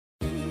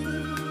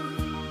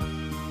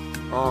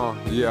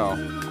Yo,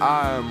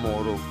 I am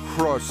mortal,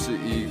 crush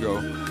the ego,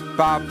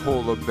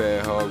 bipolar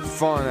bear hug,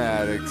 fun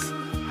addicts,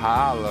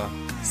 holla.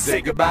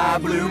 Say goodbye,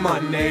 Blue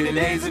Monday,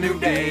 today's a new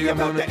day. I'm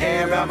about to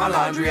air out my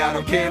laundry, I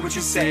don't care what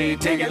you say.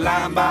 Take it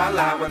line by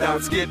line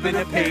without skipping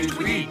a page.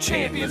 We eat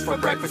champions for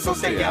breakfast, so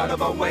stay out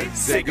of our way.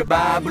 Say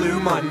goodbye, Blue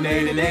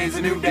Monday, today's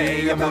a new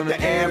day. I'm about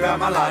to air out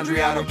my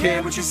laundry, I don't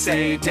care what you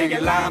say. Take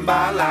it line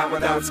by line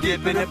without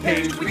skipping a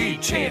page. We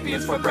eat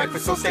champions for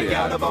breakfast, so stay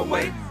out of our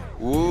way.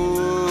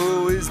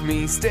 Whoa, it's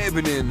me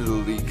stabbing into the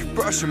leak,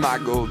 brushing my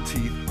gold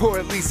teeth. Or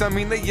at least I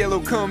mean they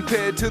yellow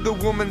compared to the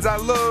woman's I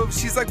love.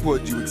 She's like,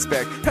 what'd you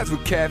expect? That's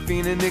what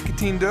caffeine and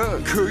nicotine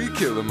does. Girl, you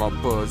killing my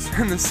buzz,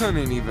 and the sun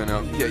ain't even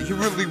up yet. You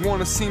really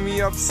wanna see me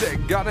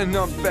upset? Got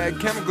enough bad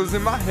chemicals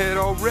in my head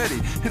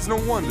already. It's no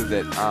wonder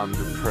that I'm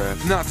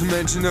depressed. Not to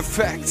mention the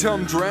fact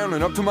I'm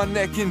drowning up to my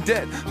neck in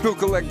debt. Bill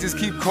collectors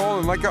keep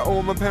calling like I owe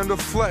them a pound of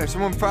flesh.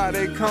 And when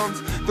Friday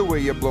comes, the way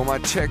you blow my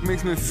check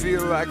makes me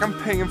feel like I'm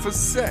paying for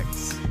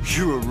sex.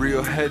 You a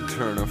real head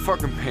turner,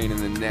 fucking pain in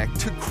the neck.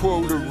 To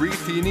quote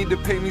Aretha, you need to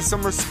pay me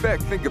some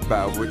respect. Think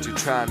about what you're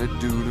trying to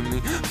do to me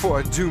before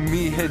I do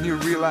me and you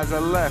realize I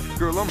left.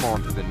 Girl, I'm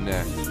on to the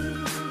next.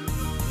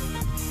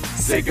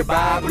 Say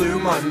goodbye, Blue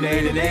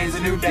Monday, today's a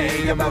new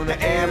day. I'm about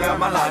to air out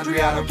my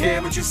laundry, I don't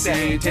care what you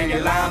say. Take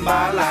it line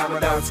by line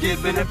without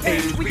skipping a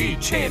page. We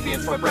eat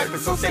champions for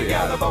breakfast, so stay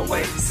out of our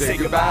way. Say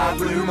goodbye,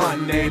 Blue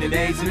Monday,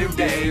 today's a new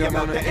day. I'm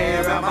about to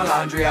air out my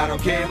laundry, I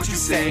don't care what you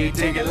say.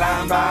 Take it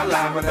line by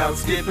line without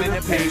skipping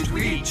a page.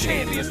 We eat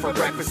champions for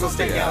breakfast, so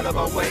stay out of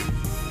our way.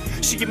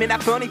 She give me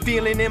that funny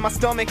feeling in my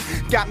stomach,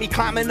 got me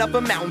climbing up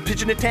a mountain,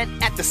 pitching a tent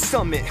at the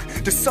summit.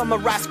 To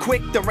summarize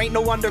quick, there ain't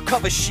no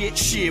undercover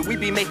shit, we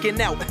be making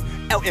out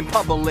in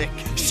public.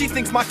 She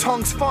thinks my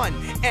tongue's fun,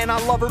 and I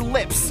love her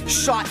lips.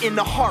 Shot in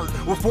the heart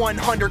with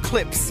 100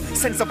 clips.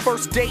 Since the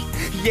first date,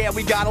 yeah,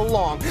 we got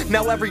along.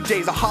 Now every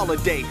day's a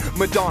holiday,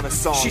 Madonna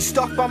song. She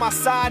stuck by my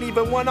side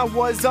even when I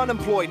was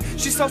unemployed.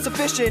 She's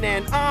self-sufficient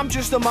and I'm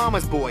just a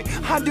mama's boy.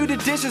 I do the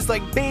dishes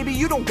like, baby,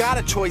 you don't got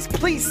a choice.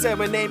 Please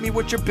serenade me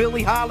with your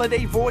Billie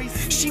Holiday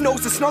voice. She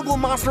knows the snuggle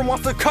monster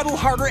wants to cuddle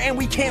harder, and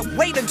we can't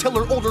wait until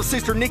her older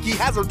sister Nikki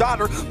has her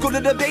daughter. Go to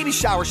the baby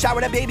shower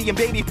that baby in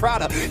baby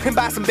Prada, and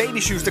buy some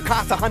baby shoes to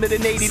cost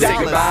 $180. Say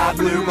goodbye,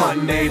 Blue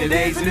Monday,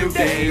 today's a new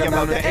day. I'm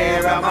about to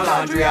air out my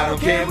laundry, I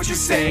don't care what you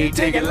say.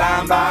 Take it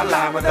line by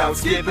line without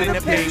skipping a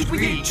page.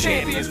 We eat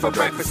champions for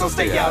breakfast, so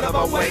stay out of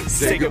our way.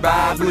 Say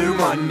goodbye, Blue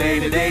Monday,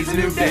 today's a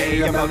new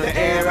day. I'm about to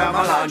air out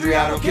my laundry,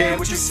 I don't care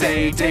what you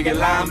say. Take it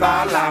line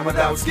by line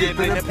without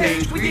skipping a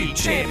page. We eat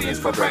champions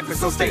for breakfast,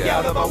 so stay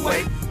out of our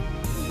way.